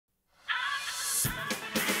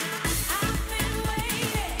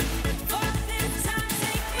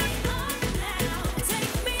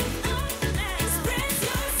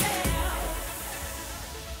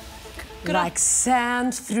Like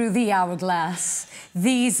sand through the hourglass,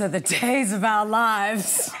 these are the days of our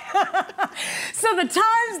lives. So the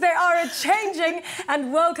times, they are a-changing,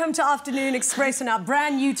 and welcome to Afternoon Express in our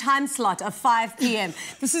brand new time slot of 5 p.m.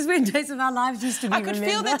 This is when Days of Our Lives used to be, I could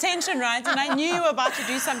feel the tension, right? And I knew you were about to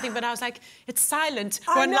do something, but I was like, it's silent.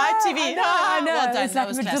 We're on live TV. I know. Well done. It's like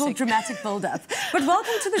a little dramatic build-up. But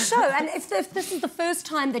welcome to the show. And if this is the first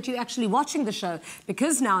time that you're actually watching the show,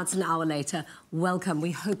 because now it's an hour later, welcome.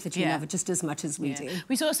 We hope that you love it just as much as we do.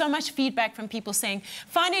 We saw so much feedback from people saying,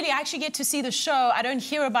 finally, I actually get to see the show. I don't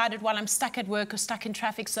hear about it while I'm stuck at work or stuck in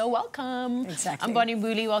traffic, so welcome. Exactly. I'm Bonnie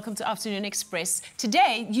Woolley. Welcome to Afternoon Express.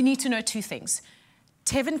 Today, you need to know two things.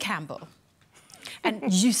 Tevin Campbell,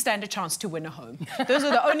 and you stand a chance to win a home. Those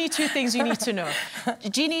are the only two things you need to know.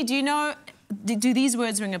 Jeannie, do you know, do these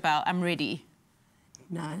words ring a bell? I'm ready.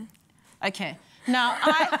 No. Okay. Now,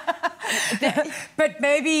 but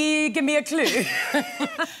maybe give me a clue.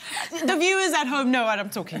 The viewers at home know what I'm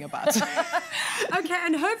talking about. Okay,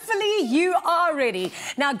 and hopefully you are ready.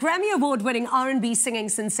 Now, Grammy-award winning R&B singing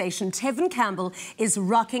sensation Tevin Campbell is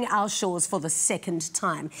rocking our shores for the second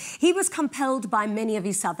time. He was compelled by many of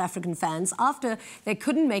his South African fans after they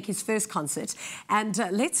couldn't make his first concert. And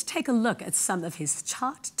let's take a look at some of his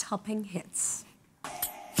chart-topping hits.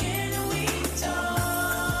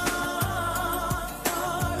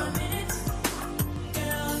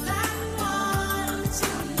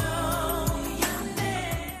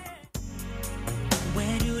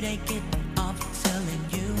 Get off telling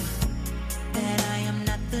you that I am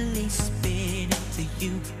not the least bit into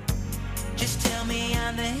you. Just tell me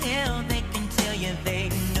on the hill, they can tell you they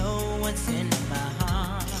know what's in my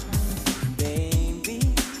heart.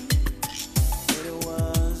 Baby, it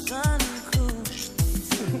was uncool.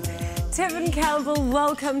 Tevin Campbell,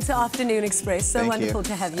 welcome to Afternoon Express. So wonderful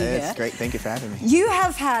to have you here. It's great. Thank you for having me. You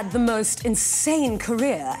have had the most insane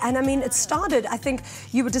career. And I mean, it started, I think,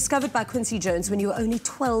 you were discovered by Quincy Jones when you were only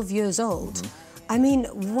 12 years old. I mean,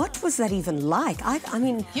 what was that even like? I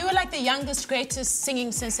mean... You were like the youngest, greatest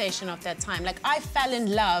singing sensation of that time. Like, I fell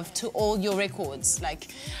in love to all your records. Like,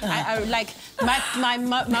 my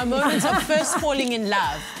moments of first falling in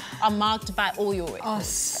love are marked by all your records. Oh,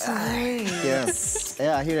 sweet.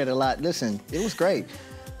 Yeah, I hear that a lot. Listen, it was great.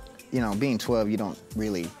 You know, being 12, you don't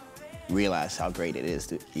really realize how great it is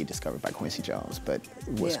to be discovered by Quincy Jones, but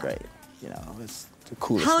it was great. You know, it's the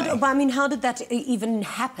coolest thing. I mean, how did that even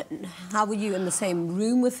happen? How were you in the same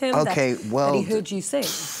room with him that he heard you sing?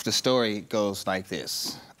 The story goes like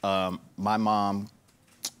this. My mom,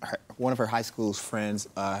 one of her high school's friends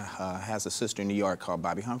has a sister in New York called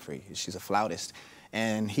Bobby Humphrey. She's a flautist.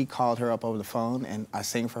 And he called her up over the phone, and I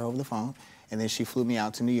sang for her over the phone. And then she flew me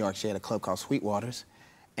out to New York. She had a club called Sweetwater's.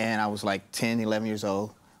 And I was like 10, 11 years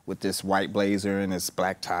old with this white blazer and this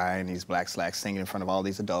black tie and these black slacks, singing in front of all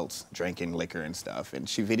these adults, drinking liquor and stuff. And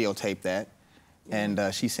she videotaped that, and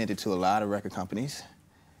she sent it to a lot of record companies.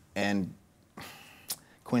 And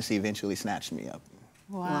Quincy eventually snatched me up.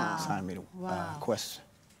 Wow. Signed me to Quest,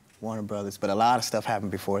 Warner Brothers. But a lot of stuff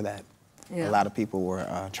happened before that. Yeah. A lot of people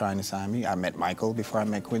were trying to sign me. I met Michael before I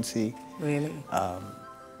met Quincy. Really?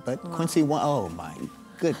 But Quincy won. Oh, my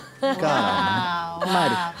good God.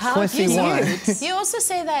 Wow. Quincy won. You also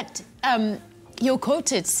say that, you're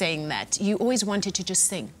quoted saying that you always wanted to just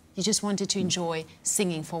sing. You just wanted to enjoy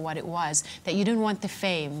singing for what it was, that you didn't want the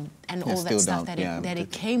fame and all that stuff that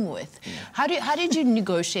it came with. Yeah. How did you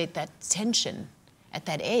negotiate that tension at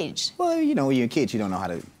that age? Well, you know, when you're a kid, you don't know how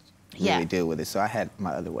to really deal with it. So I had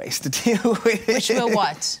my other ways to deal with it. Which were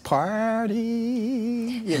what?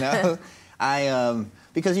 Party, you know.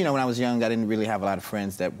 Because, you know, when I was young, I didn't really have a lot of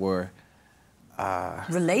friends that were...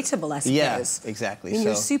 relatable, I suppose. Yeah, exactly. I mean,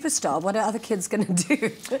 you're a superstar. What are other kids going to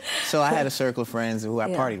do? So I had a circle of friends who I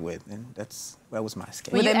partied with, and that was my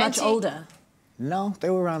escape. Were they much older? No, they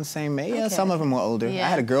were around the same age. Yeah, some of them were older. Yeah. I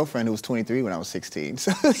had a girlfriend who was 23 when I was 16.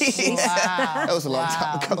 So that was a long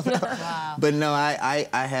time ago. Wow. But no, I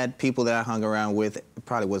had people that I hung around with. It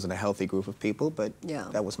probably wasn't a healthy group of people, but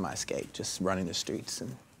that was my escape, just running the streets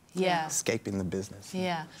and escaping the business.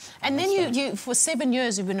 Yeah. And then you, for 7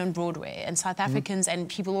 years, you've been on Broadway, and South Africans and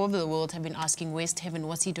people all over the world have been asking, where's Tevin?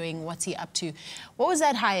 What's he doing? What's he up to? What was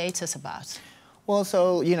that hiatus about? Well,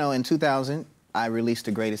 so, you know, in 2000, I released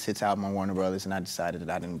the Greatest Hits album on Warner Brothers, and I decided that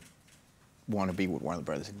I didn't want to be with Warner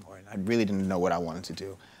Brothers anymore. I really didn't know what I wanted to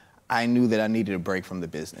do. I knew that I needed a break from the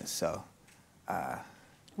business, so...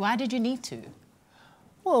 Why did you need to?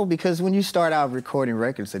 Well, because when you start out recording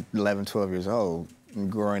records at 11, 12 years old, and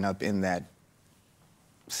growing up in that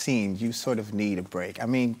scene, you sort of need a break. I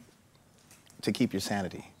mean, to keep your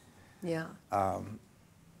sanity. Yeah.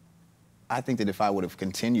 I think that if I would have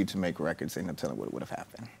continued to make records, ain't no telling what would have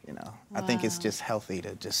happened, you know. Wow. I think it's just healthy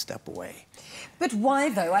to just step away. But why,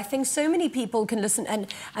 though? I think so many people can listen, and,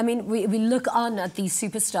 I mean, we look on at these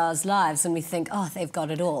superstars' lives and we think, oh, they've got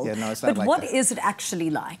it all. Yeah, no, it's not like what that. is it actually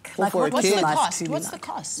like? Well, like, for what's a kid, the cost? What's the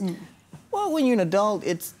cost? Well, when you're an adult,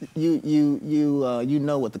 it's, you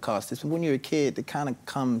know what the cost is. But when you're a kid, it kind of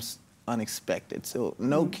comes unexpected. So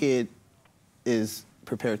no kid is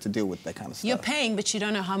prepared to deal with that kind of stuff. You're paying, but you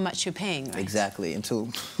don't know how much you're paying, right? Exactly, until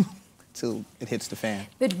it hits the fan.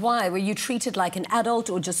 But why? Were you treated like an adult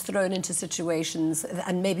or just thrown into situations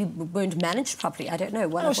and maybe weren't managed properly? I don't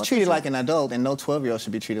know. I was treated like an adult, and no 12-year-old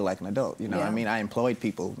should be treated like an adult. You know, I mean, I employed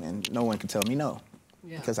people, and no one could tell me no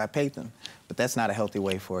because I paid them. But that's not a healthy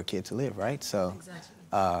way for a kid to live, right? So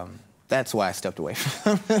that's why I stepped away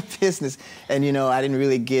from the business. And, you know, I didn't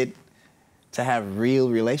really get to have real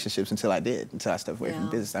relationships until I stepped away from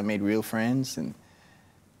business. I made real friends, and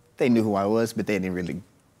they knew who I was, but they didn't really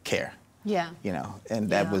care. Yeah. You know, and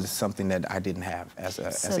that was something that I didn't have as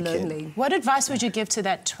a kid. What advice would you give to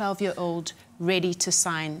that 12-year-old ready to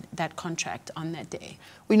sign that contract on that day?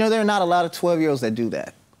 Well, you know, there are not a lot of 12-year-olds that do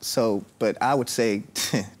that. So, but I would say,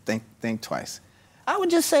 think twice. I would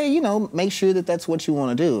just say, you know, make sure that that's what you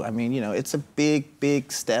want to do. I mean, you know, it's a big,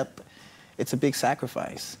 big step. It's a big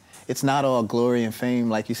sacrifice. It's not all glory and fame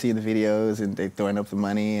like you see in the videos and they throwing up the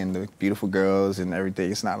money and the beautiful girls and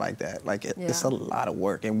everything. It's not like that. Like, it's a lot of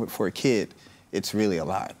work. And for a kid, it's really a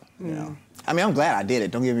lot, you know. I mean, I'm glad I did it.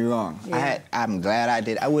 Don't get me wrong. I'm glad I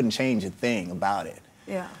did it. I wouldn't change a thing about it.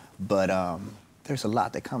 Yeah. But there's a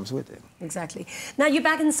lot that comes with it. Exactly. Now, you're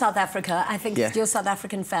back in South Africa. I think your South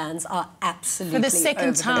African fans are absolutely for the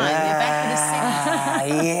second time. You're back for the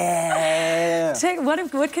second time.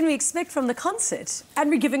 What can we expect from the concert? And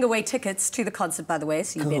we're giving away tickets to the concert, by the way,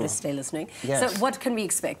 so you better stay listening. Yes. So what can we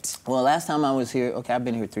expect? Well, last time I was here, okay, I've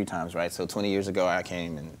been here 3 times, right? So 20 years ago I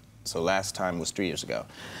came, and so last time was 3 years ago.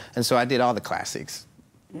 And so I did all the classics.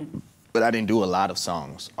 But I didn't do a lot of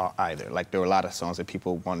songs either. Like, there were a lot of songs that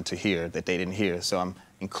people wanted to hear that they didn't hear. So I'm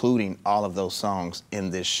including all of those songs in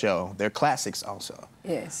this show. They're classics also.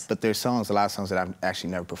 Yes. But there's songs, a lot of songs that I've actually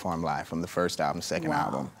never performed live from the first album, second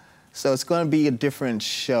album. So it's going to be a different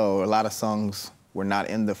show. A lot of songs were not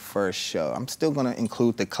in the first show. I'm still going to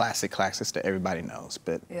include the classics that everybody knows,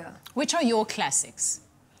 but... Yeah. Which are your classics?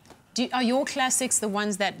 Are your classics the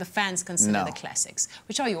ones that the fans consider the classics?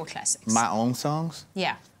 Which are your classics? My own songs?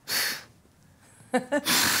 Yeah.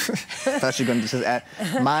 Thought you were going to just add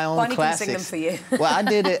my own Bonnie classics. Can sing them for you. Well, I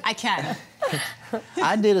did it. I can.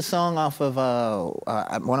 I did a song off of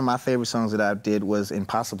one of my favorite songs that I did was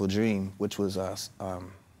 "Impossible Dream," which was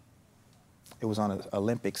it was on an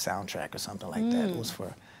Olympic soundtrack or something like that. It was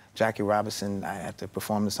for Jackie Robinson. I had to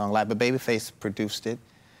perform the song live, but Babyface produced it.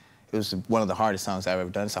 It was one of the hardest songs I've ever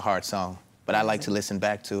done. It's a hard song, but I like to listen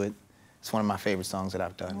back to it. It's one of my favorite songs that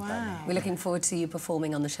I've done. Wow. We're looking forward to you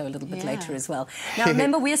performing on the show a little bit later as well. Now,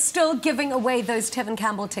 remember, we're still giving away those Tevin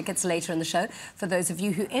Campbell tickets later in the show for those of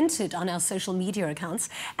you who entered on our social media accounts,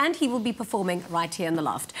 and he will be performing right here in the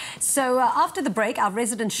loft. So after the break, our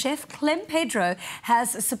resident chef, Clem Pedro,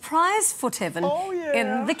 has a surprise for Tevin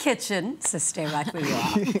in the kitchen. So stay right where you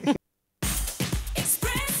are.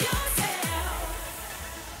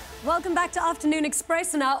 Welcome back to Afternoon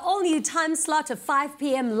Express and our all-new time slot of 5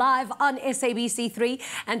 p.m. live on SABC3.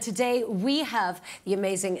 And today we have the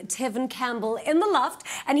amazing Tevin Campbell in the loft,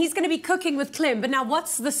 and he's going to be cooking with Clem. But now,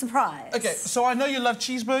 what's the surprise? Okay, so I know you love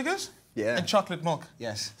cheeseburgers. Yeah. And chocolate milk.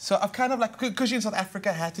 Yes. So I've kind of like, because you're in South Africa,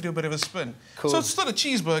 I had to do a bit of a spin. Cool. So it's still a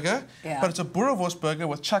cheeseburger, but it's a boerewors burger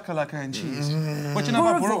with chakalaka and cheese. What do you know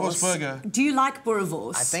about boerewors burger? Do you like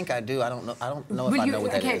boerewors? I think I do. I don't know if I know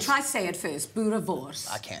what that is. Okay, try say it first.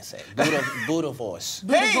 Boerewors. I can't say it. Boerewors.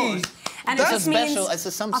 Hey! And it's a special.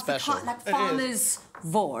 It's some special. Like farmers'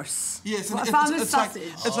 vorse. Yes. Farmers'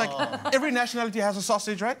 sausage. It's like every nationality has a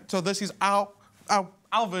sausage, right? So this is our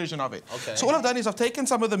version of it. Okay. So all I've done is I've taken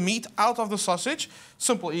some of the meat out of the sausage.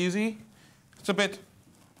 Simple, easy. It's a bit.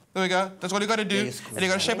 There we go. That's all you got to do. And you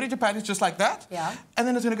got to shape it into patties just like that. Yeah. And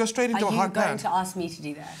then it's going to go straight into a hot pan. Are you going to ask me to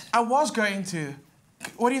do that? I was going to.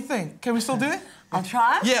 What do you think? Can we still do it? I'll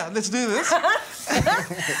try. Yeah, let's do this.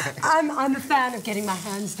 I'm a fan of getting my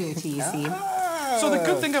hands dirty, you see. So the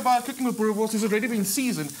good thing about cooking with boerewors is it's already been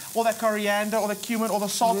seasoned. All that coriander, all the cumin, all the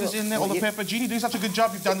salt is in there, all the pepper. Jeannie, doing such a good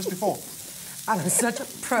job. You've done this before. I'm such a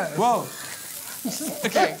pro. Whoa.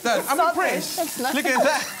 Okay, done. I'm impressed. Look at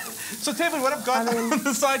that. So, Tevin, what I've got on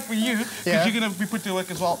the side for you, because you're going to be put to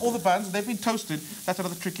work as well, all the buns, they've been toasted. That's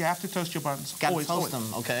another trick. You have to toast your buns. Got to toast them,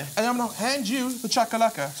 okay. And I'm going to hand you the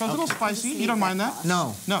chakalaka. So it's a little spicy. You don't mind that?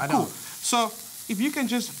 No, I don't. Cool. So if you can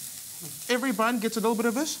just every bun gets a little bit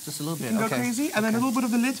of this. Just a little bit, You can go crazy. And then a little bit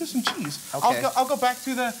of the lettuce and cheese. Okay. I'll go back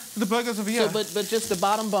to the burgers over here. So, but just the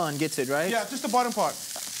bottom bun gets it, right? Yeah, just the bottom part.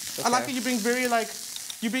 I like that you're being very, like,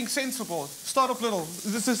 you're being sensible. Start off little.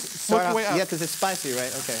 This is work your way up. Yeah, because it's spicy,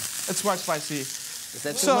 right? Okay. It's quite spicy. Is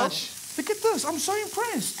that too much? Look at this. I'm so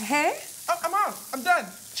impressed. Hey? I'm out. I'm done.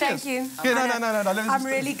 Cheers. Thank you. Yeah, no. I'm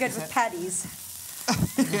really good with patties.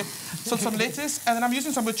 So some lettuce, and then I'm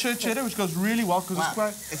using some mature cheddar, which goes really well because it's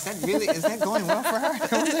quite... Is that going well for her?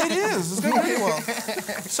 It is. It's going really well.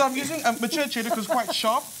 So I'm using mature cheddar because it's quite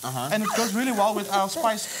sharp, and it goes really well with our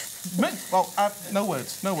spiced mint. Well, no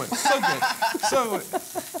words. So good. So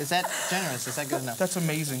Is that generous? Is that good enough? that's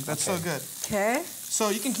amazing. That's so good. Okay. So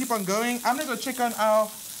you can keep on going. I'm going to go check on our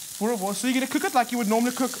boerewors. So you're going to cook it like you would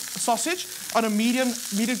normally cook sausage on a medium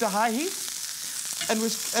to high heat, and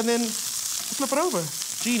then flip it over.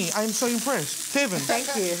 Jeannie, I'm so impressed. Tevin. Thank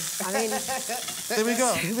you. I mean, There we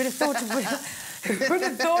go. who would have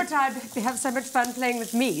thought I'd have so much fun playing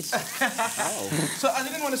with meat? So I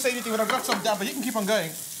didn't want to say anything, but I've got some down, but you can keep on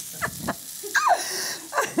going.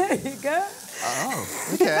 There you go. Oh,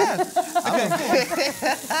 okay.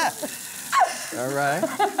 All right.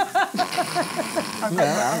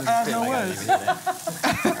 No worries.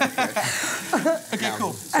 Okay,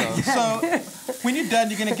 cool. So when you're done,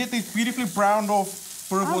 you're going to get these beautifully browned off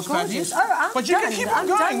boerewors patties. But you can keep on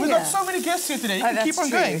going. We've got so many guests here today. You can keep on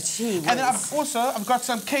going. And then I've got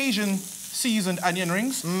some Cajun seasoned onion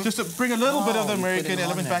rings, just to bring a little bit of the American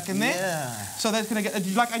element back in there. Yeah. So that's going to get... do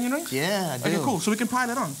you like onion rings? Yeah, I do. Okay, cool. So we can pile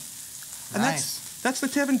it on. And Nice. that's the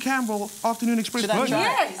Tevin Campbell Afternoon Express Should I burger. try?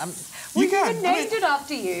 Yes. You We can. even named it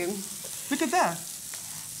after you. Look at that.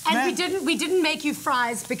 And we didn't make you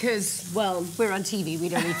fries because, well, we're on TV, we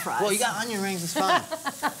don't eat fries. Well, you got onion rings, it's fine.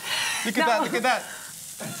 Look at that.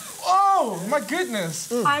 Oh, my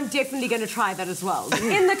goodness. I'm definitely going to try that as well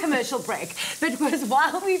in the commercial break. Because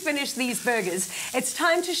while we finish these burgers, it's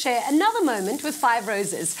time to share another moment with Five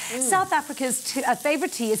Roses. South Africa's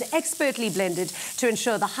favourite tea is expertly blended to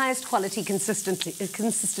ensure the highest quality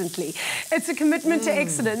consistently. It's a commitment to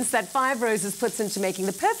excellence that Five Roses puts into making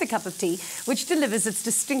the perfect cup of tea, which delivers its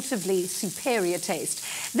distinctively superior taste.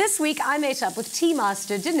 This week, I met up with tea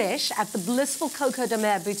master Dinesh at the blissful Coco de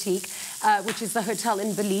Mer boutique, which is the hotel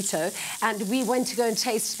in Belito. And we went to go and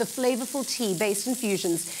taste the flavorful tea-based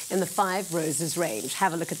infusions in the Five Roses range.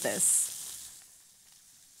 Have a look at this.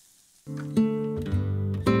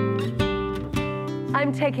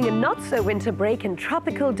 I'm taking a not-so-winter break in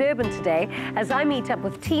tropical Durban today as I meet up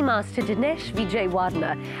with tea master Dinesh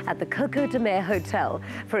Vijaywadana at the Coco de Mer Hotel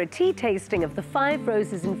for a tea tasting of the Five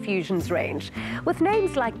Roses Infusions range. With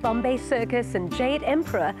names like Bombay Circus and Jade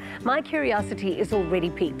Emperor, my curiosity is already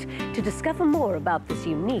piqued to discover more about this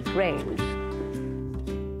unique range.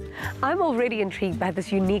 I'm already intrigued by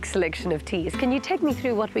this unique selection of teas. Can you take me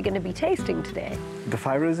through what we're going to be tasting today? The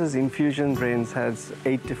Five Roses Infusion range has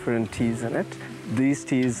 8 different teas in it. These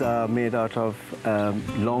teas are made out of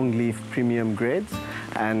long leaf premium grades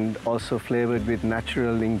and also flavored with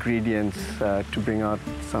natural ingredients to bring out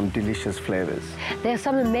some delicious flavors. There are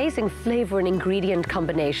some amazing flavor and ingredient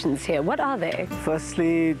combinations here. What are they?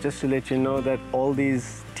 Firstly, just to let you know that all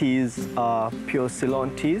these teas are pure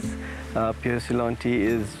Ceylon teas. Pure Ceylon tea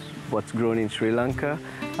is what's grown in Sri Lanka,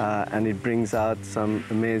 and it brings out some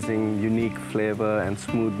amazing, unique flavor and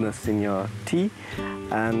smoothness in your tea.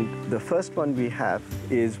 And the first one we have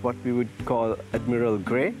is what we would call Admiral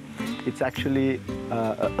Grey. It's actually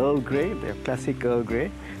Earl Grey, the classic Earl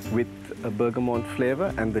Grey, with a bergamot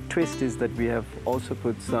flavor. And the twist is that we have also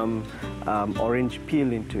put some orange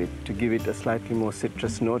peel into it to give it a slightly more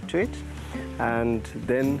citrus note to it. And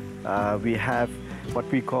then we have what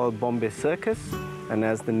we call Bombay Circus. And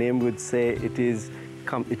as the name would say,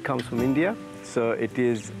 it comes from India. So it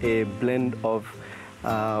is a blend of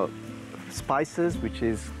spices, which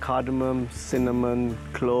is cardamom, cinnamon,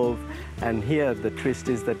 clove. And here the twist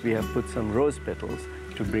is that we have put some rose petals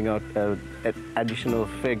to bring out additional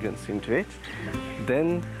fragrance into it.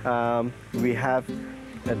 Then we have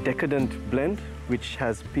a decadent blend, which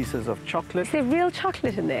has pieces of chocolate. Is there real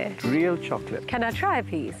chocolate in there? Real chocolate. Can I try a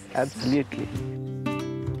piece? Absolutely.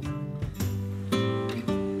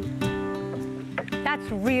 That's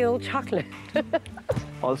real chocolate.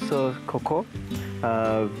 Also cocoa.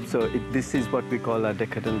 This is what we call a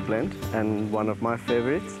decadent blend, and one of my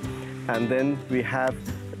favorites. And then we have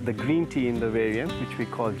the green tea in the variant, which we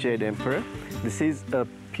call Jade Emperor. This is a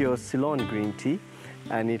pure Ceylon green tea,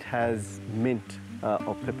 and it has mint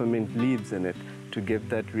or peppermint leaves in it to give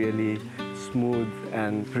that really smooth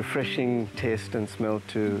and refreshing taste and smell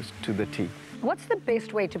to the tea. What's the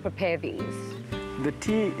best way to prepare these? The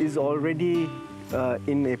tea is already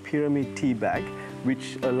in a pyramid tea bag,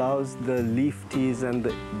 which allows the leaf teas and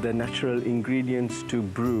the natural ingredients to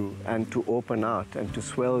brew and to open out and to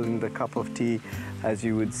swell in the cup of tea, as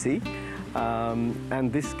you would see.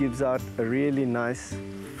 And this gives out a really nice,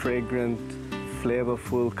 fragrant,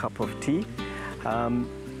 flavorful cup of tea.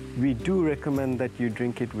 We do recommend that you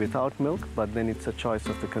drink it without milk, but then it's a choice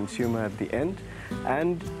of the consumer at the end.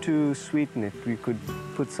 And to sweeten it, we could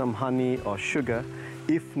put some honey or sugar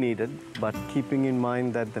if needed, but keeping in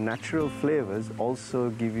mind that the natural flavors also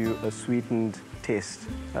give you a sweetened taste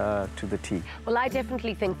to the tea. Well, I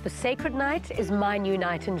definitely think the Sacred Night is my new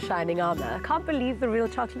knight in shining armor. I can't believe the real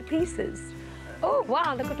chocolate pieces. Oh,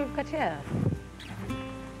 wow, look what we've got here.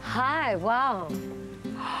 Hi, wow.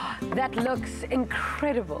 That looks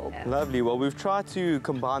incredible. Lovely. Well, we've tried to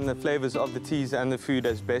combine the flavors of the teas and the food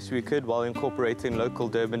as best we could while incorporating local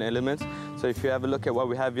Durban elements. So if you have a look at what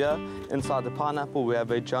we have here, inside the pineapple we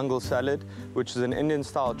have a jungle salad, which is an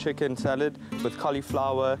Indian-style chicken salad with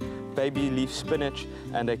cauliflower, baby leaf spinach,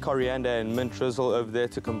 and a coriander and mint drizzle over there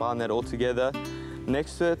to combine that all together.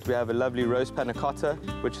 Next to it, we have a lovely rose panna cotta,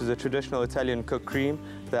 which is a traditional Italian cooked cream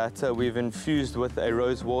that we've infused with a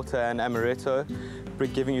rose water and amaretto,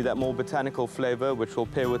 giving you that more botanical flavor, which will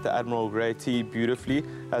pair with the Admiral Grey tea beautifully,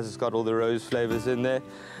 as it's got all the rose flavors in there.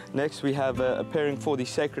 Next, we have a pairing for the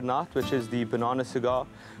Sacred Night, which is the banana cigar,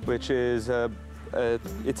 which is a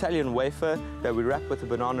Italian wafer that we wrap with a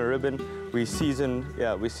banana ribbon. We season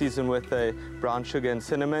with a brown sugar and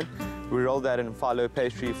cinnamon. We roll that in phyllo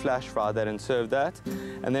pastry, flash fry that, and serve that.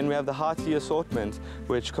 And then we have the high tea assortment,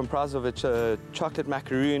 which comprises of a chocolate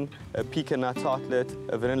macaroon, a pecan nut tartlet,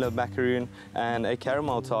 a vanilla macaroon, and a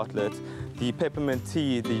caramel tartlet. The peppermint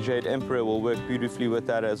tea, the Jade Emperor, will work beautifully with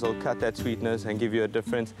that, as it'll cut that sweetness and give you a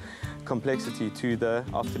different complexity to the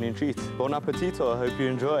afternoon treat. Bon appetito, I hope you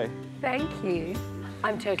enjoy. Thank you.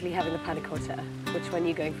 I'm totally having the panna cotta. Which one are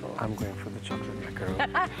you going for? I'm going for the chocolate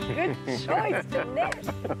macaron. Good choice, Jeanette.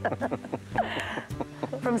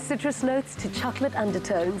 From citrus notes to chocolate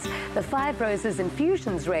undertones, the Five Roses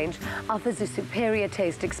Infusions range offers a superior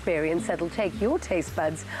taste experience that'll take your taste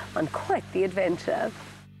buds on quite the adventure.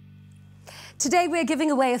 Today we're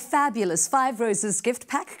giving away a fabulous Five Roses gift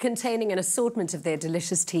pack containing an assortment of their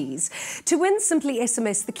delicious teas. To win, simply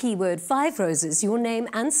SMS the keyword Five Roses, your name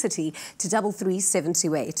and city, to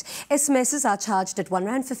 33728. SMSs are charged at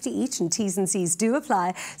R1.50 each and T's and C's do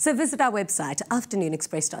apply, so visit our website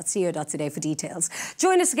afternoonexpress.co.za for details.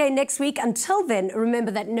 Join us again next week. Until then,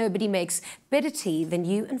 remember that nobody makes better tea than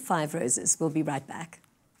you and Five Roses. We'll be right back.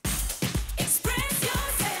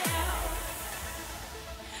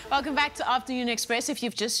 Welcome back to Afternoon Express. If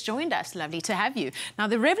you've just joined us, lovely to have you. Now,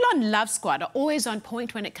 the Revlon Love Squad are always on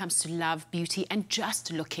point when it comes to love, beauty, and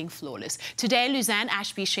just looking flawless. Today, Luzanne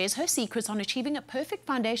Ashby shares her secrets on achieving a perfect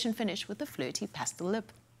foundation finish with a flirty pastel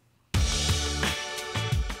lip.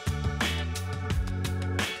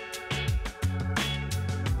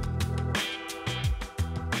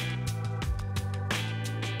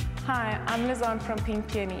 Hi, I'm Luzanne from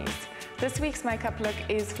Pink Peonies. This week's makeup look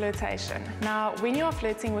is flirtation. Now, when you are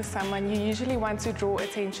flirting with someone, you usually want to draw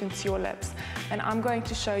attention to your lips, and I'm going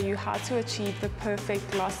to show you how to achieve the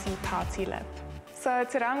perfect glossy, pouty lip. So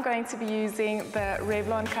today I'm going to be using the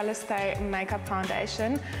Revlon Color Stay Makeup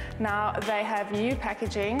Foundation. Now they have new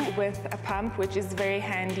packaging with a pump, which is very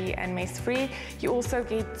handy and mess-free. You also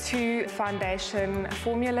get two foundation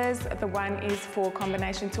formulas. The one is for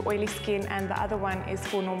combination to oily skin and the other one is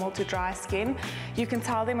for normal to dry skin. You can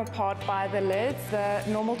tell them apart by the lids. The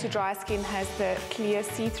normal to dry skin has the clear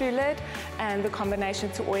see-through lid and the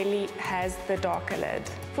combination to oily has the darker lid.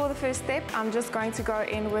 For the first step, I'm just going to go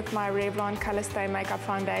in with my Revlon Color Stay Makeup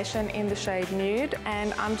Foundation in the shade Nude,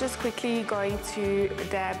 and I'm just quickly going to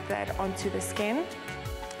dab that onto the skin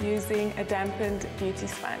using a dampened beauty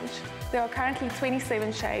sponge. There are currently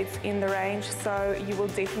 27 shades in the range, so you will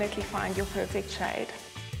definitely find your perfect shade.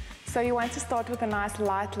 So you want to start with a nice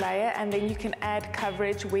light layer, and then you can add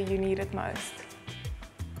coverage where you need it most.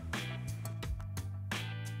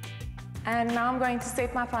 And now I'm going to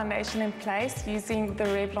set my foundation in place using the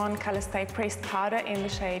Revlon Color Stay Pressed Powder in the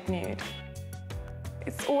shade Nude.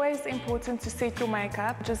 It's always important to set your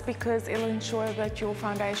makeup just because it'll ensure that your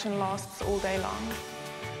foundation lasts all day long.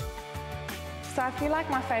 So I feel like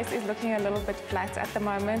my face is looking a little bit flat at the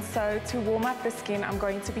moment, so to warm up the skin I'm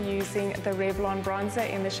going to be using the Revlon bronzer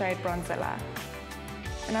in the shade Bronzilla.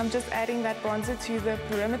 And I'm just adding that bronzer to the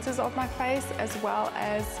perimeters of my face as well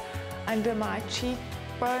as under my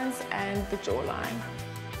cheekbones and the jawline.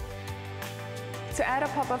 To add a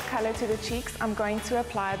pop of color to the cheeks, I'm going to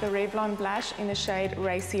apply the Revlon blush in the shade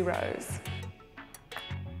Racy Rose.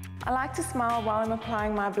 I like to smile while I'm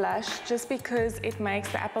applying my blush just because it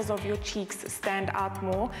makes the apples of your cheeks stand out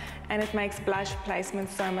more and it makes blush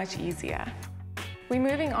placement so much easier. We're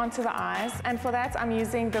moving on to the eyes, and for that I'm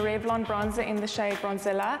using the Revlon bronzer in the shade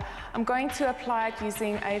Bronzilla. I'm going to apply it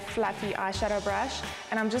using a fluffy eyeshadow brush,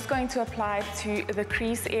 and I'm just going to apply it to the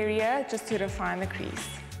crease area just to define the crease.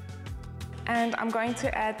 And I'm going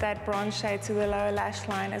to add that bronze shade to the lower lash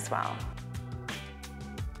line as well.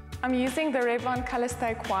 I'm using the Revlon Color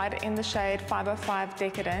Stay Quad in the shade 505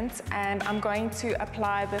 Decadent, and I'm going to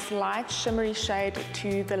apply this light shimmery shade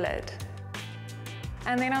to the lid.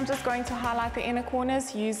 And then I'm just going to highlight the inner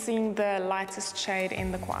corners using the lightest shade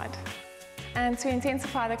in the quad. And to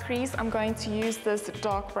intensify the crease, I'm going to use this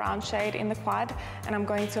dark brown shade in the quad, and I'm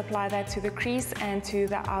going to apply that to the crease and to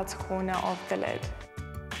the outer corner of the lid.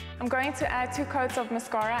 I'm going to add 2 coats of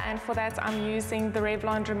mascara, and for that I'm using the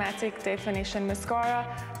Revlon Dramatic Definition Mascara.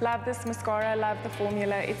 Love this mascara, love the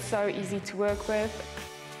formula, it's so easy to work with.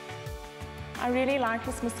 I really like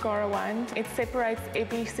this mascara wand. It separates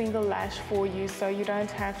every single lash for you, so you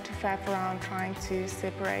don't have to faff around trying to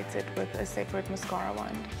separate it with a separate mascara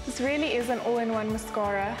wand. This really is an all-in-one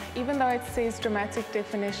mascara. Even though it says Dramatic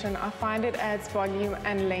Definition, I find it adds volume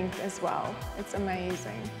and length as well. It's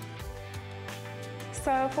amazing.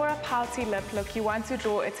 So for a pouty lip look, you want to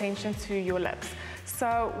draw attention to your lips.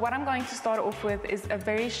 So what I'm going to start off with is a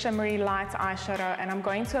very shimmery light eyeshadow, and I'm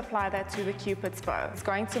going to apply that to the Cupid's bow. It's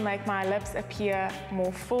going to make my lips appear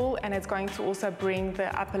more full, and it's going to also bring the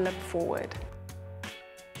upper lip forward.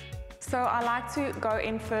 So I like to go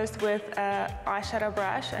in first with an eyeshadow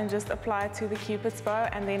brush and just apply it to the Cupid's bow,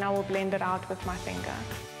 and then I will blend it out with my finger.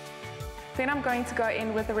 Then I'm going to go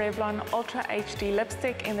in with the Revlon Ultra HD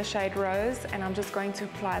lipstick in the shade Rose, and I'm just going to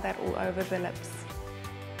apply that all over the lips.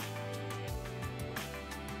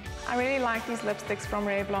 I really like these lipsticks from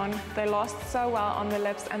Revlon. They last so well on the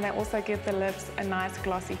lips, and they also give the lips a nice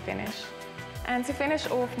glossy finish. And to finish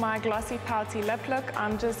off my glossy pouty lip look,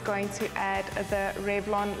 I'm just going to add the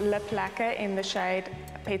Revlon lip lacquer in the shade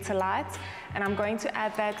Petalite, and I'm going to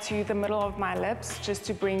add that to the middle of my lips just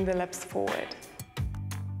to bring the lips forward.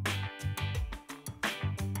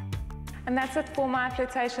 And that's it for my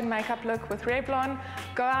flirtation makeup look with Revlon.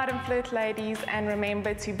 Go out and flirt, ladies, and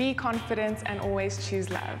remember to be confident and always choose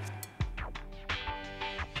love.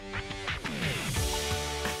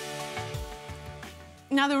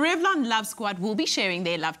 Now, the Revlon Love Squad will be sharing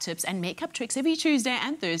their love tips and makeup tricks every Tuesday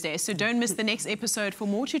and Thursday, so don't miss the next episode for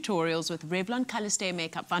more tutorials with Revlon Color Stay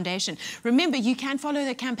Makeup Foundation. Remember, you can follow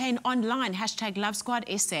the campaign online,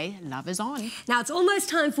 #LoveSquadSA, love is on. Now, it's almost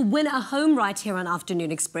time for Win a Home right here on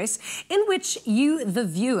Afternoon Express, in which you, the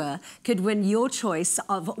viewer, could win your choice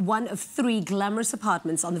of one of 3 glamorous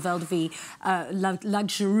apartments on the Val de Vie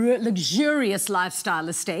luxurious lifestyle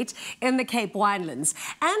estate in the Cape Winelands.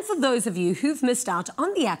 And for those of you who've missed out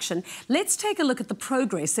on the action, let's take a look at the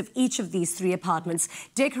progress of each of these 3 apartments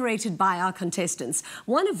decorated by our contestants,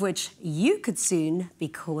 one of which you could soon be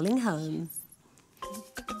calling home.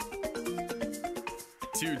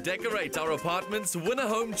 To decorate our apartments, Win a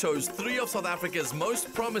Home chose 3 of South Africa's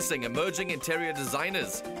most promising emerging interior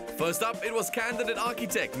designers. First up, it was candidate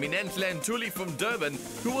architect Minenhle Ntuli from Durban,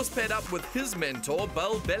 who was paired up with his mentor,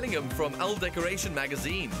 Belle Bellingham from Elle Decoration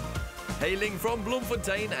magazine. Hailing from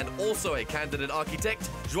Bloemfontein and also a candidate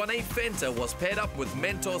architect, Joanne Venter was paired up with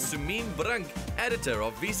mentor Sumine Brink, editor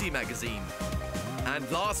of VC magazine. And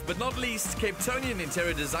last but not least, Cape Townian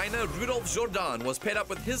interior designer Rudolf Jordan was paired up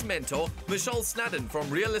with his mentor, Michelle Snadden from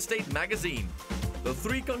Real Estate magazine. The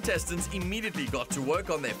 3 contestants immediately got to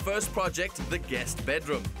work on their first project, the guest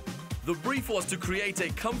bedroom. The brief was to create a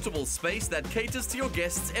comfortable space that caters to your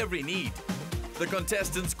guests' every need. The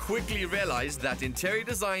contestants quickly realized that interior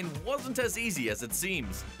design wasn't as easy as it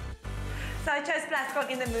seems. So I chose Plascon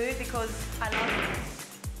in the mood because I love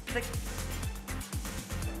the...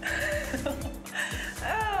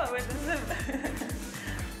 Oh, with the...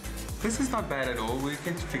 This is not bad at all. We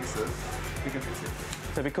can fix it. We can fix it.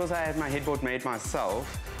 So because I had my headboard made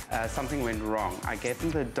myself, something went wrong. I gave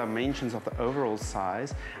them the dimensions of the overall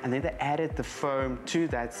size, and then they added the foam to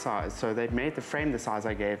that size. So they made the frame the size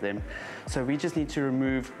I gave them. So we just need to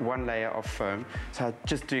remove 1 layer of foam. So I'm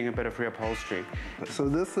just doing a bit of reupholstery. So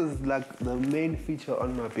this is like the main feature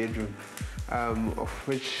on my bedroom, of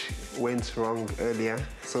which went wrong earlier.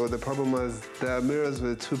 So the problem was the mirrors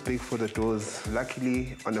were too big for the doors.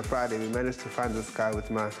 Luckily, on a Friday, we managed to find this guy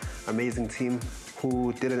with my amazing team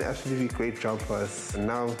who did an absolutely great job for us. And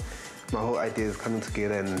now my whole idea is coming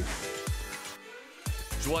together. And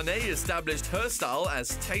Joanne established her style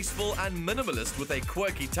as tasteful and minimalist with a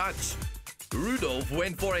quirky touch. Rudolph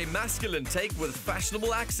went for a masculine take with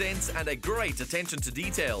fashionable accents and a great attention to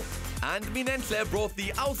detail. And Minentle brought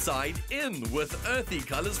the outside in with earthy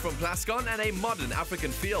colors from Plascon and a modern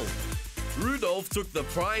African feel. Rudolph took the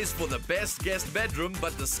prize for the best guest bedroom,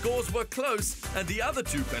 but the scores were close and the other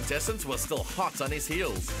two contestants were still hot on his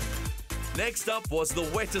heels. Next up was the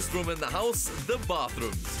wettest room in the house, the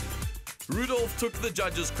bathrooms. Rudolph took the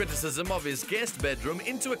judges' criticism of his guest bedroom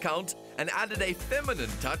into account and added a feminine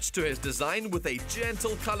touch to his design with a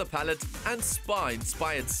gentle color palette and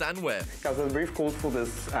spa-inspired sunwear. Guys, the brief called for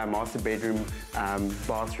this master bedroom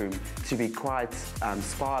bathroom to be quite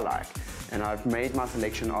spa-like. And I've made my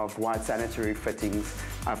selection of white sanitary fittings.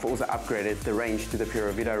 I've also upgraded the range to the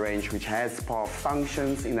Pura Vida range, which has spa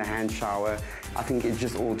functions in the hand shower. I think it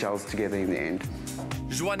just all gels together in the end.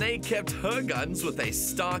 Joanne kept her guns with a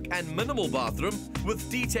stark and minimal bathroom with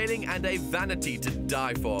detailing and a vanity to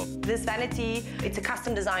die for. This vanity, it's a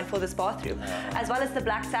custom design for this bathroom, as well as the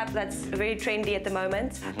black tap that's very trendy at the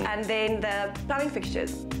moment, and then the plumbing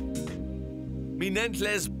fixtures.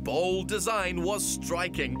 Minentle's bold design was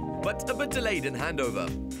striking, but a bit delayed in handover.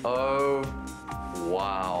 Oh,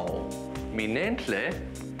 wow. Minentle?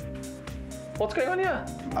 What's going on here?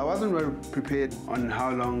 I wasn't very prepared on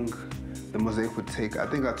how long the mosaic would take. I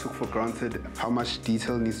think I took for granted how much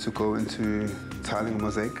detail needs to go into tiling a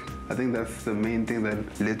mosaic. I think that's the main thing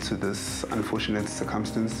that led to this unfortunate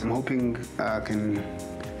circumstance. I'm hoping I can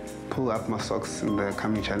pull up my socks in the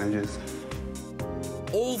coming challenges.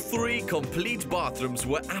 All three complete bathrooms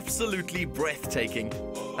were absolutely breathtaking,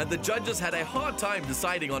 and the judges had a hard time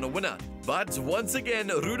deciding on a winner. But once again,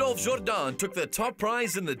 Rudolph Jourdan took the top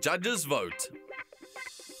prize in the judges' vote.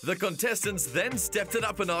 The contestants then stepped it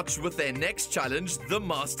up a notch with their next challenge, the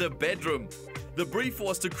master bedroom. The brief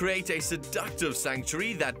was to create a seductive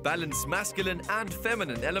sanctuary that balanced masculine and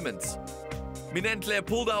feminine elements. Minentle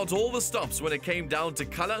pulled out all the stops when it came down to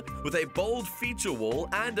color with a bold feature wall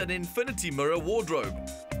and an infinity mirror wardrobe.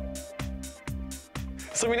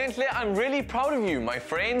 So Minentle, I'm really proud of you, my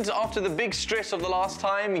friend. After the big stress of the last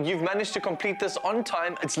time, you've managed to complete this on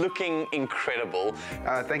time. It's looking incredible.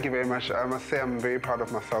 Thank you very much. I must say I'm very proud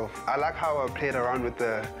of myself. I like how I played around with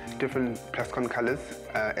the different Plascon colors.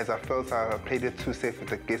 As I felt I played it too safe with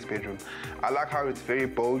the guest bedroom. I like how it's very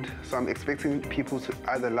bold, so I'm expecting people to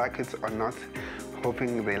either like it or not.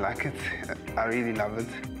 Hoping they like it. I really love it.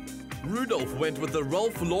 Rudolph went with the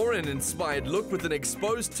Ralph Lauren-inspired look with an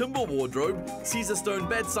exposed timber wardrobe, Caesar stone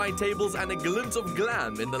bedside tables and a glint of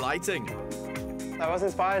glam in the lighting. I was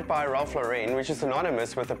inspired by Ralph Lauren, which is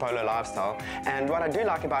synonymous with the polo lifestyle. And what I do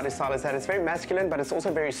like about his style is that it's very masculine, but it's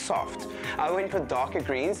also very soft. I went with darker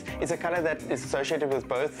greens. It's a color that is associated with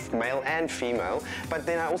both male and female. But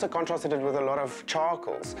then I also contrasted it with a lot of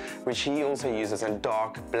charcoals, which he also uses, and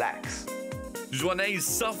dark blacks. Joanne's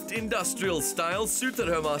soft industrial style suited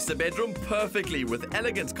her master bedroom perfectly with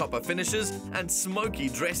elegant copper finishes and smoky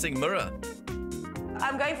dressing mirror.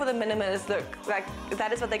 I'm going for the minimalist look. Like,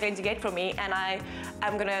 that is what they're going to get from me, and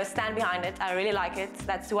I'm going to stand behind it. I really like it.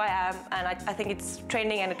 That's who I am, and I think it's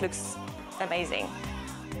trending and it looks amazing.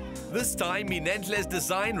 This time, Minentle's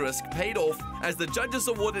design risk paid off as the judges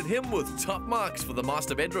awarded him with top marks for the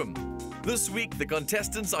master bedroom. This week, the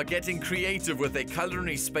contestants are getting creative with their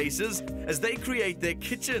culinary spaces as they create their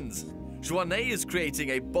kitchens. Joanne is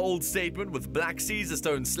creating a bold statement with black Caesar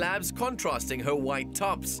stone slabs contrasting her white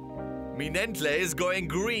tops. Minentle is going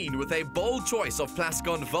green with a bold choice of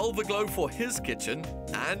Plascon Vulvaglow for his kitchen.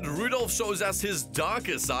 And Rudolph shows us his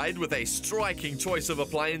darker side with a striking choice of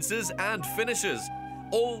appliances and finishes.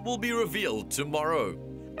 All will be revealed tomorrow.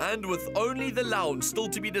 And with only the lounge still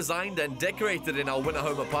to be designed and decorated in our winter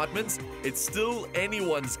home apartments, it's still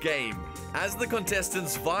anyone's game. As the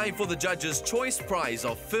contestants vie for the judges' choice prize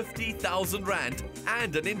of 50,000 Rand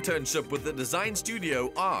and an internship with the design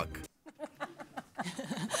studio ARC.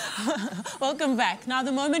 Welcome back. Now,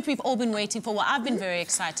 the moment we've all been waiting for. Well, I've been very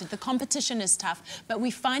excited. The competition is tough, but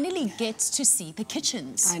we finally get to see the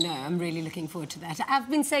kitchens. I know. I'm really looking forward to that. I've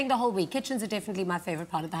been saying the whole week, kitchens are definitely my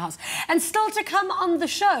favourite part of the house. And still to come on the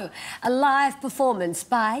show, a live performance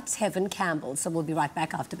by Tevin Campbell. So we'll be right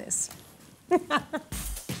back after this.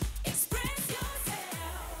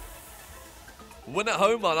 Winner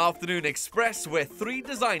home on Afternoon Express, where 3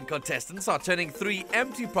 design contestants are turning 3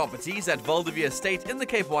 empty properties at Valdivia Estate in the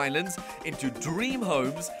Cape Winelands into dream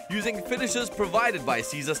homes using finishes provided by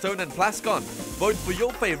Caesar Stone and Plascon. Vote for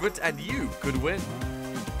your favourite and you could win.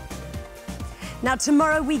 Now,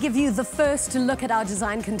 tomorrow we give you the first look at our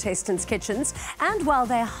design contestants' kitchens. And while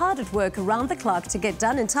they're hard at work around the clock to get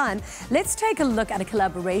done in time, let's take a look at a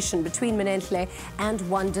collaboration between Minentle and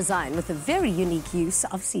One Design with a very unique use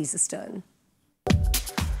of Caesar Stone.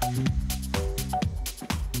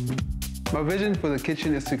 My vision for the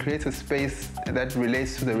kitchen is to create a space that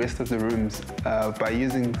relates to the rest of the rooms by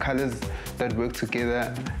using colors that work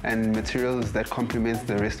together and materials that complement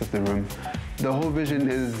the rest of the room. The whole vision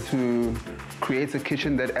is to create a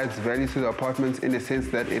kitchen that adds value to the apartment in the sense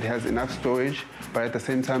that it has enough storage, but at the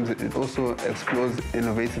same time it also explores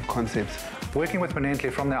innovative concepts. Working with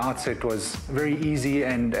Manentle from the outset was very easy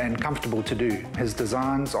and comfortable to do. His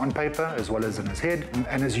designs on paper as well as in his head,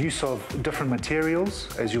 and his use of different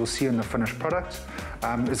materials, as you'll see in the finished product,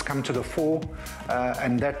 has come to the fore,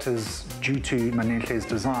 and that is due to Manentle's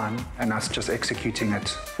design and us just executing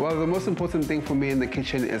it. Well, the most important thing for me in the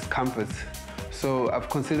kitchen is comfort. So I've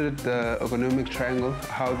considered the ergonomic triangle,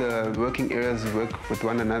 how the working areas work with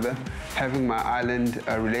one another. Having my island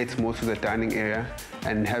relates more to the dining area,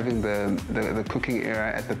 and having the cooking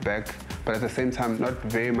area at the back, but at the same time not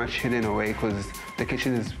very much hidden away, because the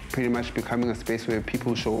kitchen is pretty much becoming a space where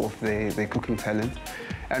people show off their cooking talent.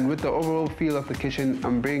 And with the overall feel of the kitchen,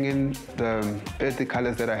 I'm bringing in the earthy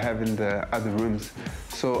colors that I have in the other rooms.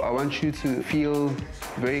 So I want you to feel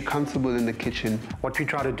very comfortable in the kitchen. What we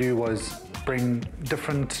tried to do was bring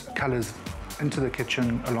different colors into the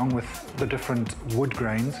kitchen along with the different wood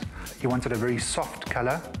grains. He wanted a very soft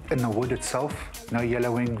color in the wood itself, no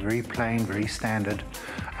yellowing, very plain, very standard.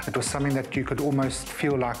 It was something that you could almost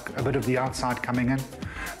feel like a bit of the outside coming in.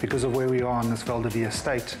 Because of where we are on this Valdivia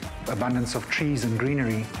estate, abundance of trees and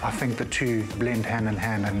greenery, I think the two blend hand in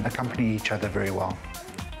hand and accompany each other very well.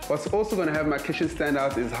 What's also going to have my kitchen stand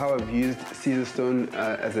out is how I've used Caesar stone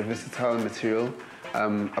as a versatile material,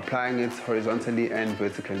 applying it horizontally and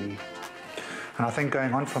vertically. And I think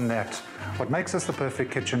going on from that, what makes this the perfect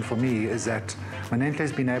kitchen for me is that Manentle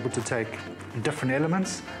has been able to take different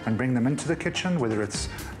elements and bring them into the kitchen, whether it's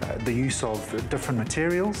the use of different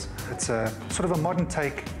materials. It's a sort of a modern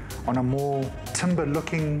take on a more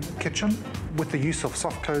timber-looking kitchen with the use of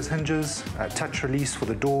soft close hinges, touch release for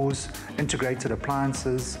the doors, integrated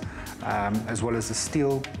appliances, as well as the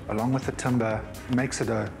steel along with the timber. Makes it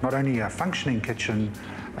not only a functioning kitchen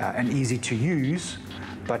and easy to use,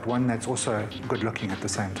 but one that's also good looking at the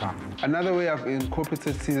same time. Another way I've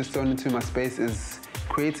incorporated Caesar stone into my space is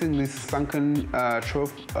creating this sunken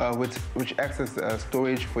trough which acts as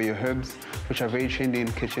storage for your herbs, which are very trendy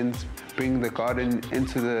in kitchens, bring the garden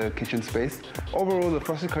into the kitchen space. Overall, the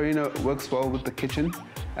frosted carina works well with the kitchen,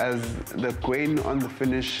 as the grain on the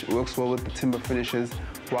finish works well with the timber finishes,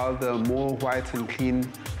 while the more white and clean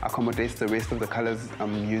accommodates the rest of the colors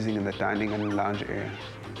I'm using in the dining and lounge area.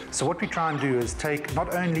 So what we try and do is take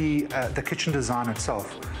not only the kitchen design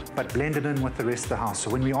itself, but blend it in with the rest of the house. So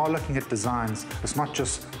when we are looking at designs, it's not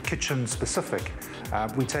just kitchen specific.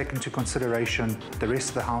 We take into consideration the rest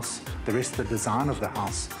of the house, the rest of the design of the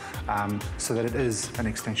house, so that it is an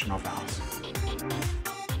extension of the house.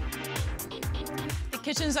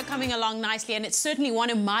 Kitchens are coming along nicely, and it's certainly one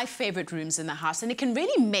of my favorite rooms in the house, and it can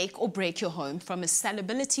really make or break your home from a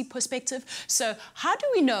sellability perspective. So how do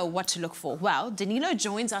we know what to look for? Well, Danilo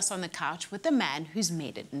joins us on the couch with the man who's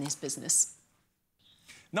made it in this business.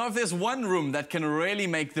 Now, if there's one room that can really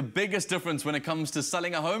make the biggest difference when it comes to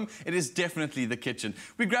selling a home, it is definitely the kitchen.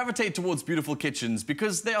 We gravitate towards beautiful kitchens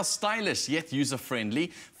because they are stylish yet user-friendly.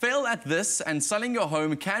 Fail at this and selling your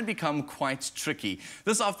home can become quite tricky.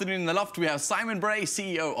 This afternoon in the loft, we have Simon Bray,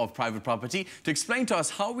 CEO of Private Property, to explain to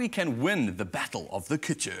us how we can win the battle of the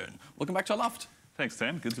kitchen. Welcome back to our loft. Thanks,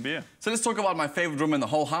 Sam. Good to be here. So let's talk about my favorite room in the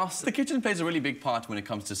whole house. The kitchen plays a really big part when it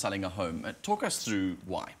comes to selling a home. Talk us through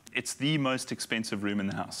why. It's the most expensive room in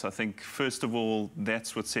the house. I think, first of all,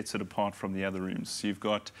 that's what sets it apart from the other rooms. You've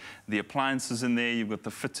got the appliances in there, you've got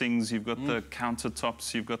the fittings, you've got the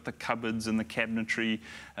countertops, you've got the cupboards and the cabinetry.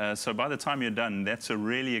 So by the time you're done, that's a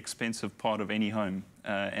really expensive part of any home.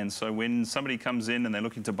 And so when somebody comes in and they're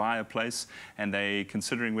looking to buy a place and they're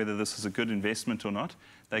considering whether this is a good investment or not,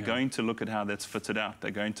 they're going to look at how that's fitted out.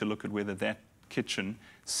 They're going to look at whether that kitchen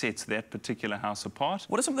sets that particular house apart.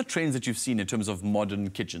 What are some of the trends that you've seen in terms of modern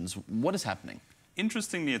kitchens? What is happening?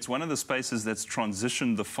 Interestingly, it's one of the spaces that's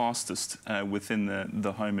transitioned the fastest within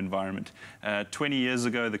the home environment. 20 years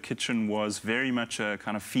ago, the kitchen was very much a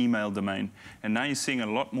kind of female domain, and now you're seeing a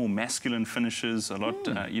lot more masculine finishes, a lot,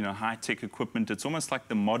 high-tech equipment. It's almost like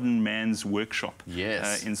the modern man's workshop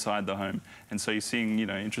inside the home. And so you're seeing,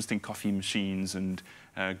 interesting coffee machines and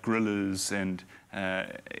grillers and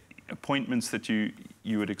appointments that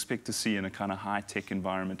you would expect to see in a kind of high-tech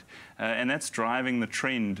environment. And that's driving the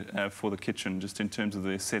trend for the kitchen, just in terms of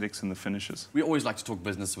the aesthetics and the finishes. We always like to talk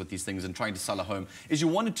business with these things and trying to sell a home. You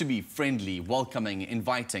want it to be friendly, welcoming,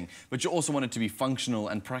 inviting, but you also want it to be functional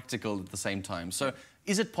and practical at the same time. So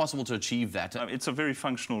Is it possible to achieve that? It's a very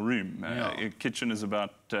functional room. A kitchen is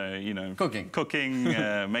about, you know... Cooking.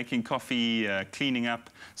 Making coffee, cleaning up.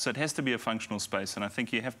 So it has to be a functional space. And I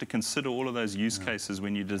think you have to consider all of those use cases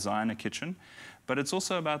when you design a kitchen. But it's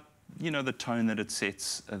also about, you know, the tone that it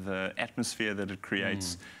sets, the atmosphere that it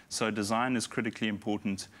creates. So design is critically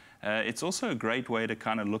important. It's also a great way to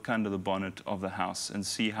kind of look under the bonnet of the house and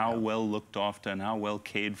see how well looked after and how well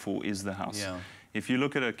cared for is the house. If you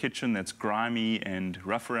look at a kitchen that's grimy and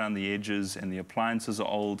rough around the edges and the appliances are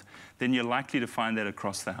old, then you're likely to find that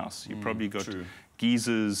across the house. You've probably got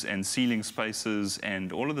geysers and ceiling spaces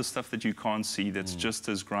and all of the stuff that you can't see that's just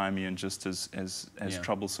as grimy and just as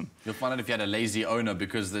troublesome. You'll find out if you had a lazy owner,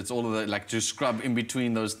 because it's all of the, like, to scrub in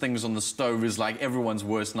between those things on the stove is like everyone's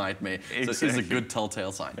worst nightmare. Exactly. So it is a good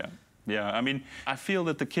telltale sign. Yeah, I mean, I feel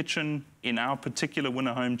that the kitchen in our particular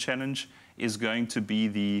Winner Home Challenge is going to be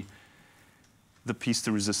the piece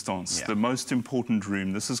de resistance, the most important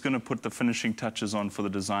room. This is going to put the finishing touches on for the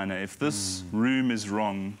designer. If this room is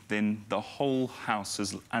wrong, then the whole house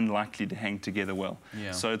is unlikely to hang together well.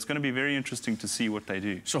 So it's going to be very interesting to see what they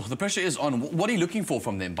do. Sure, the pressure is on. What are you looking for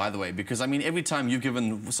from them, by the way? Because, I mean, every time you've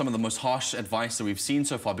given some of the most harsh advice that we've seen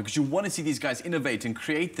so far, because you want to see these guys innovate and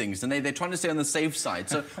create things, and they're trying to stay on the safe side.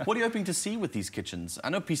 So what are you hoping to see with these kitchens? I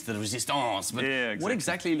know piece de resistance, but what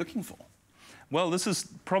exactly are you looking for? Well, this is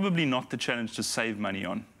probably not the challenge to save money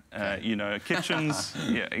on. You know, kitchens,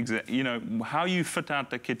 you know, how you fit out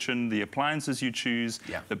the kitchen, the appliances you choose,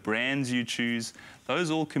 the brands you choose, those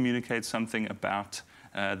all communicate something about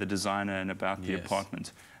the designer and about the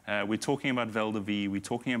apartment. We're talking about Val de Vie, we're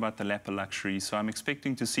talking about the Lapa Luxury, so I'm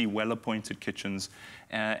expecting to see well-appointed kitchens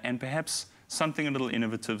and perhaps something a little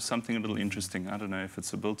innovative, something a little interesting. I don't know if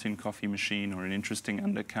it's a built-in coffee machine or an interesting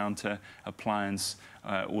under-counter appliance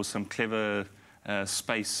or some clever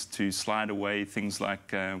space to slide away things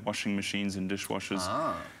like washing machines and dishwashers.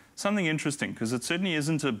 Something interesting, because it certainly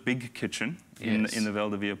isn't a big kitchen in the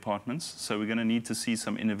Val de Vie apartments, so we're going to need to see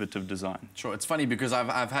some innovative design. Sure, it's funny because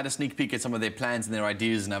I've had a sneak peek at some of their plans and their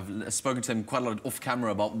ideas, and I've spoken to them quite a lot off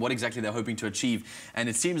camera about what exactly they're hoping to achieve, and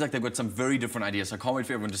it seems like they've got some very different ideas, so I can't wait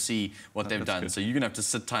for everyone to see what they've done. So you're going to have to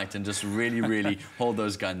sit tight and just really, really hold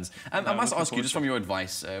those guns. I must ask you, just from your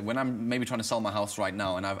advice, when I'm maybe trying to sell my house right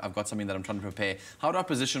now and I've got something that I'm trying to prepare, how do I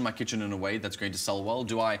position my kitchen in a way that's going to sell well?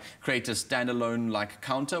 Do I create a standalone, like,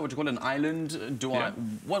 counter, what do you call it, an island? Do I,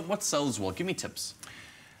 what sells well? Give me tips.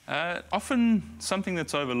 Often something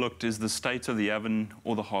that's overlooked is the state of the oven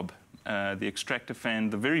or the hob, the extractor fan,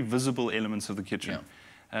 the very visible elements of the kitchen.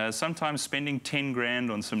 Sometimes spending 10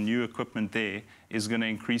 grand on some new equipment there is going to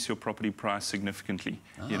increase your property price significantly.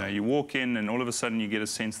 You know, you walk in and all of a sudden you get a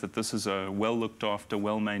sense that this is a well looked after,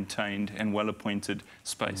 well maintained and well appointed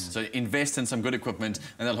space. So invest in some good equipment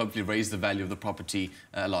and that'll hopefully raise the value of the property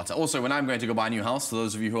a lot. Also, when I'm going to go buy a new house, for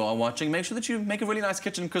those of you who are watching, make sure that you make a really nice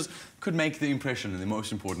kitchen, because it could make the impression, the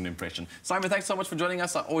most important impression. Simon, thanks so much for joining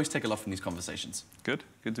us. I always take a lot from these conversations. Good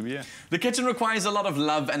to be here. The kitchen requires a lot of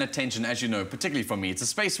love and attention, as you know, particularly from me. It's a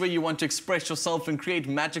space where you want to express yourself and create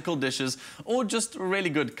magical dishes, or just a really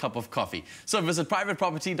good cup of coffee. So visit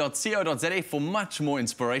privateproperty.co.za for much more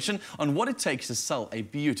inspiration on what it takes to sell a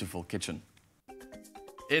beautiful kitchen.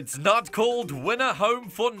 It's not called Winner Home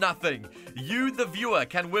for nothing. You, the viewer,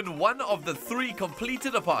 can win one of the 3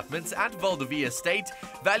 completed apartments at Val de Vie Estate,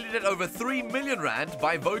 valued at over 3 million rand,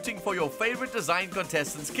 by voting for your favorite design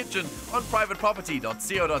contestant's kitchen on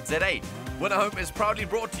privateproperty.co.za. Winner Home is proudly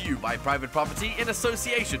brought to you by Private Property in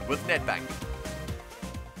association with Nedbank.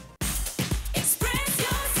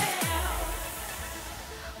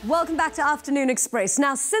 Welcome back to Afternoon Express.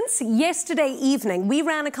 Now, since yesterday evening, we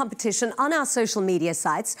ran a competition on our social media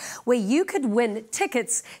sites where you could win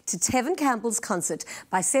tickets to Tevin Campbell's concert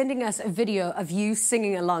by sending us a video of you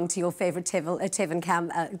singing along to your favorite Tevin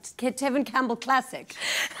Campbell classic.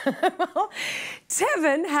 Well,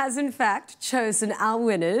 Tevin has, in fact, chosen our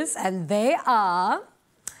winners, and they are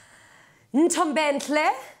Ntombenhle,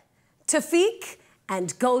 Tafiq,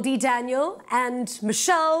 and Goldie Daniel, and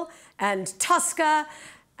Michelle, and Tosca,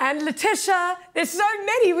 and Letitia. There's so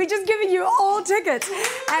many. We're just giving you all tickets.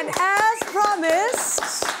 And as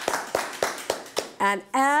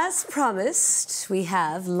promised, we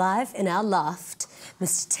have live in our loft,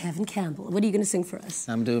 Mr. Tevin Campbell. What are you going to sing for us?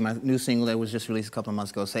 I'm doing my new single that was just released a couple of months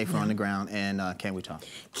ago, Safer on the Ground, and Can We Talk?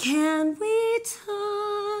 Can we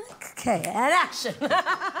talk? Okay, and action. 5,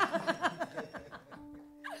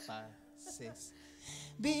 6.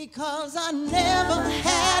 Because I never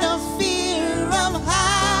had a fear of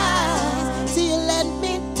heights till you let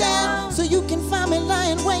me down, so you can find me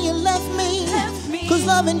lying where you left me. Cause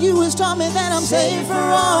loving you has taught me that I'm safer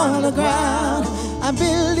on the ground. I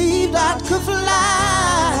believed I could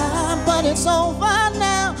fly, but it's over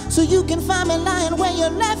now. So you can find me lying where you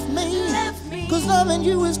left me. Cause loving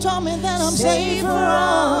you has taught me that I'm safer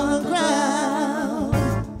on the ground.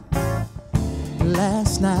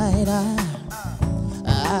 Last night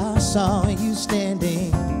I saw you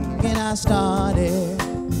standing, and I started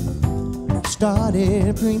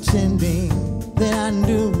pretending that I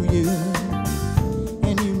knew you,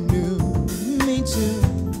 and you knew me too.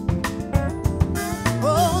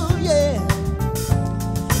 Oh yeah,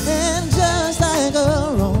 and just like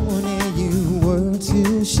a Ronin, you were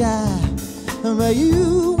too shy, but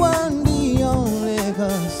you weren't the only,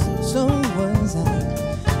 'cause so was I.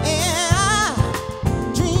 And I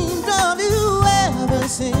dreamed of you ever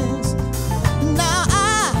since. Now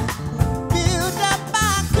I built up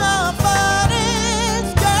my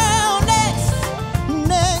confidence, girl.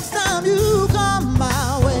 Next time you come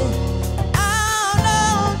my way, I'll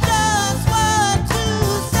know just what to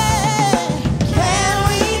say. Can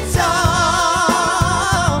we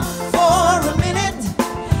talk for a minute,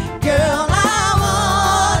 girl? I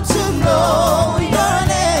want to know your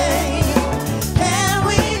name. Can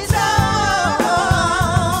we talk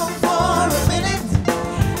for a minute,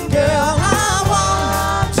 girl? I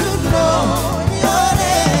want to know your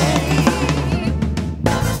name.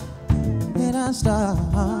 And I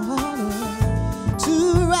started to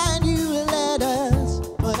write you letters,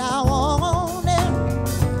 but I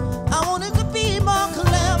wanted to be more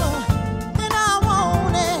clever, and I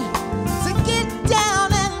wanted to get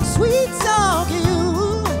down and sweet talk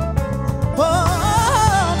you.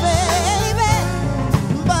 Oh, baby,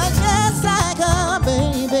 but just like a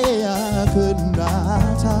baby, I could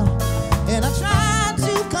not talk. And I tried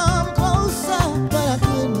to come closer, but I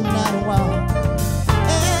could not walk.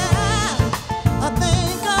 And I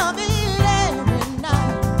think of it every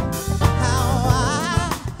night, how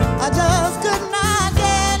I just could not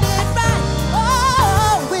get it right.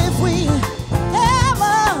 Oh, if we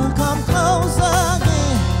ever come close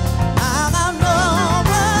again, I'll know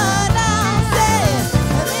what I'll say.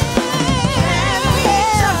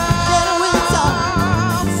 Can we talk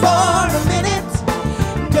for a minute,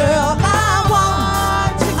 girl?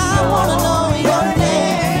 I wanna know your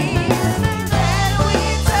name. Can we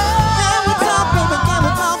talk, baby? Can we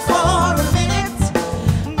talk for a minute,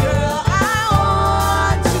 girl? I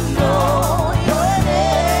want to know your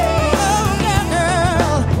name. Oh,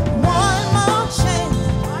 girl, one more chance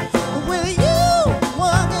with you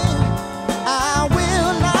again. I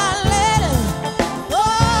will not let it go.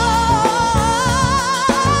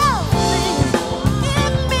 Please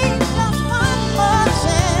give me just one more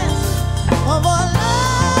chance of a love.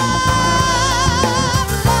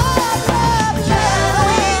 Can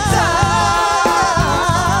we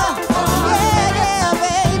talk? Yeah,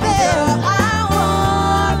 baby. I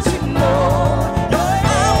want to know your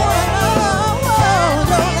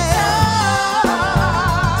name.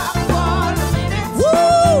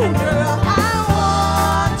 Woo! Girl, I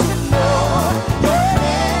want to know your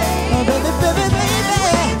name. Oh, baby, baby, baby.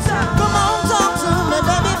 Come on, talk to me,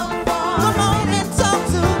 baby. Come on and talk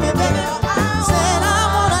to me, baby. Said I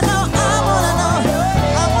wanna know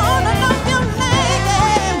your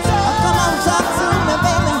name. Come on, talk to me,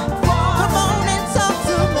 baby. Come on and talk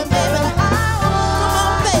to me, baby. Come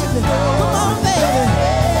on, baby. Come on, baby.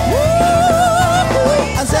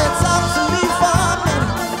 Woo! I said talk to me for a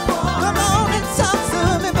minute. Come on and talk to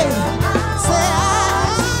me, baby. Say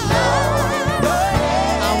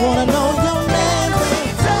I wanna know your name,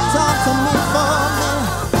 baby. Talk to me for a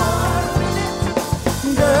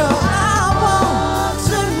minute. Girl, I want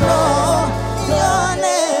to know your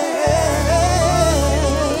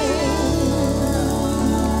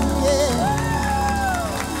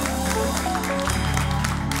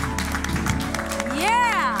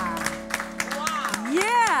Yeah.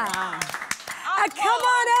 Yeah. Come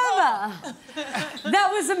on over. That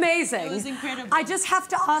was amazing. It was incredible. I just have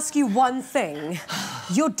to ask you one thing.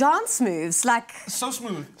 Your dance moves, like... So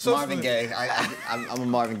smooth. Marvin Gaye. I'm a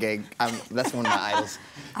Marvin Gaye. That's one of my idols.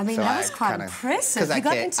 I mean, So that was quite kinda- impressive. 'cause You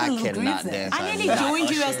got I into a little cannot groove there. dance. I nearly joined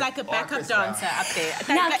you as like a backup dancer up there.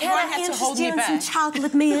 Now, Like, can everyone I had to interest hold you me in some back.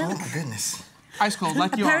 chocolate milk? Oh my goodness. Ice cold,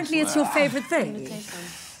 like yours. Apparently, it's your favorite thing.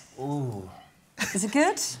 Ooh. Is it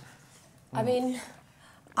good? I mean,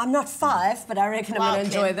 I'm not 5, but I reckon I'm going to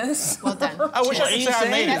enjoy this. Well done. I wish I could say I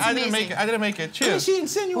made it. That's I didn't make it. I didn't make it. Cheers. She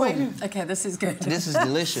insinuated. Okay, this is good. This is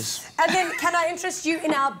delicious. And then, can I interest you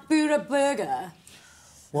in our Boera burger?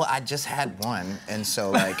 Well, I just had one, and so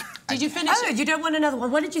like. Did you finish it? You don't want another one.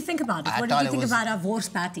 What did you think about it? I What did thought you it think was about our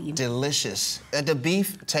worst patty? Delicious. The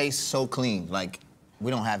beef tastes so clean. Like, we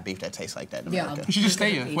don't have beef that tastes like that in America. You should just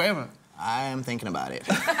stay here forever. I am thinking about it.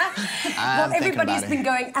 Well, everybody's been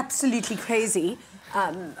going absolutely crazy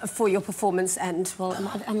for your performance, and well, am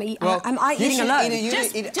I eating alone?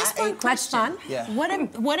 Just one question. Yeah.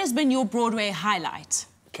 What has been your Broadway highlight?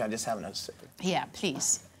 Can I just have another sip? Yeah,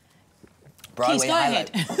 please. Broadway Please, go highlight.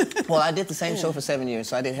 ahead. Well, I did the same show for 7 years.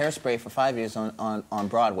 So I did Hairspray for 5 years on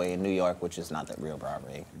Broadway in New York, which is not the real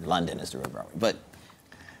Broadway. London is the real Broadway. But,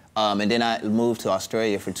 and then I moved to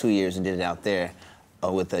Australia for 2 years and did it out there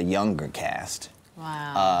with a younger cast.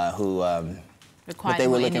 Wow. What they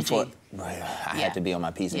were looking for. Right, I had to be on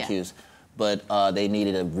my P's and Q's. But they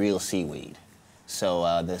needed a real seaweed.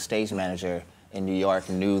 So the stage manager in New York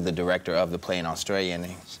knew the director of the play in Australia, and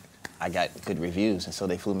I got good reviews, and so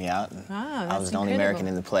they flew me out, and I was the only American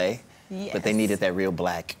in the play. Yes. But they needed that real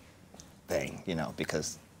black thing, you know,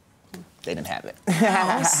 because they didn't have it.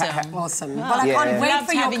 Awesome. Awesome. Well, I can't wait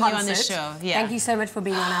for your having concert. you on the show. Yeah. Thank you so much for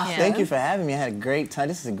being on our show. Thank you for having me. I had a great time.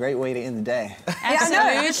 This is a great way to end the day. Absolutely.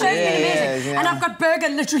 I know. It's amazing. And I've got burger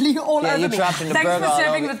literally all over you me. dropped in the Thanks burger for all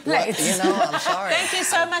serving over. with plates. Well, you know, I'm sorry. Thank you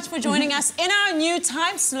so much for joining us in our new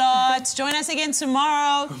time slot. Join us again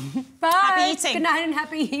tomorrow. Bye. Happy eating. Good night and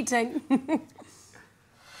happy eating.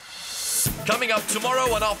 Coming up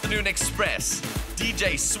tomorrow on Afternoon Express,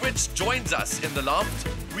 DJ Switch joins us in the loft.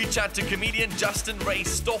 We chat to comedian Justin Ray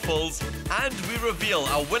Stoffels, and we reveal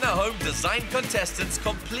our winner home design contestants'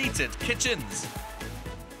 completed kitchens.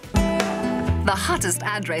 The hottest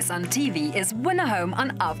address on TV is Winner Home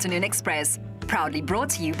on Afternoon Express. Proudly brought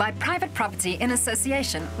to you by Private Property in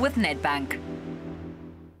association with Nedbank.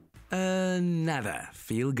 Another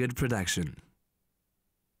feel-good production.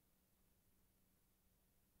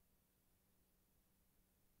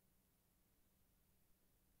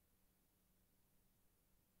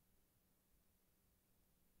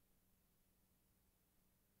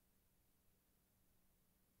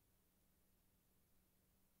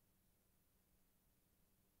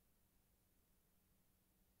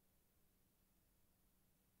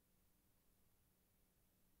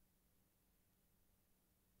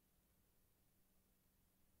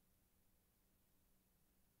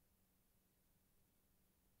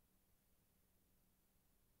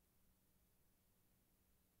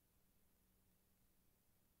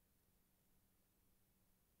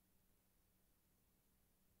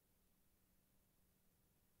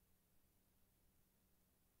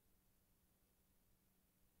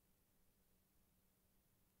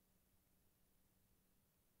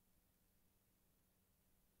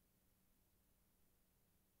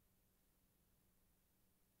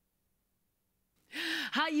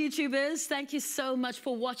 Hi YouTubers, thank you so much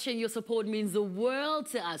for watching. Your support means the world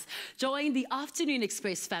to us. Join the Afternoon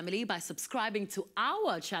Express family by subscribing to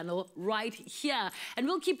our channel right here, and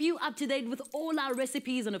we'll keep you up to date with all our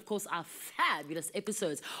recipes and of course our fabulous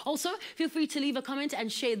episodes. Also, feel free to leave a comment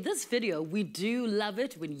and share this video. We do love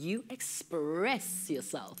it when you express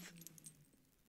yourself.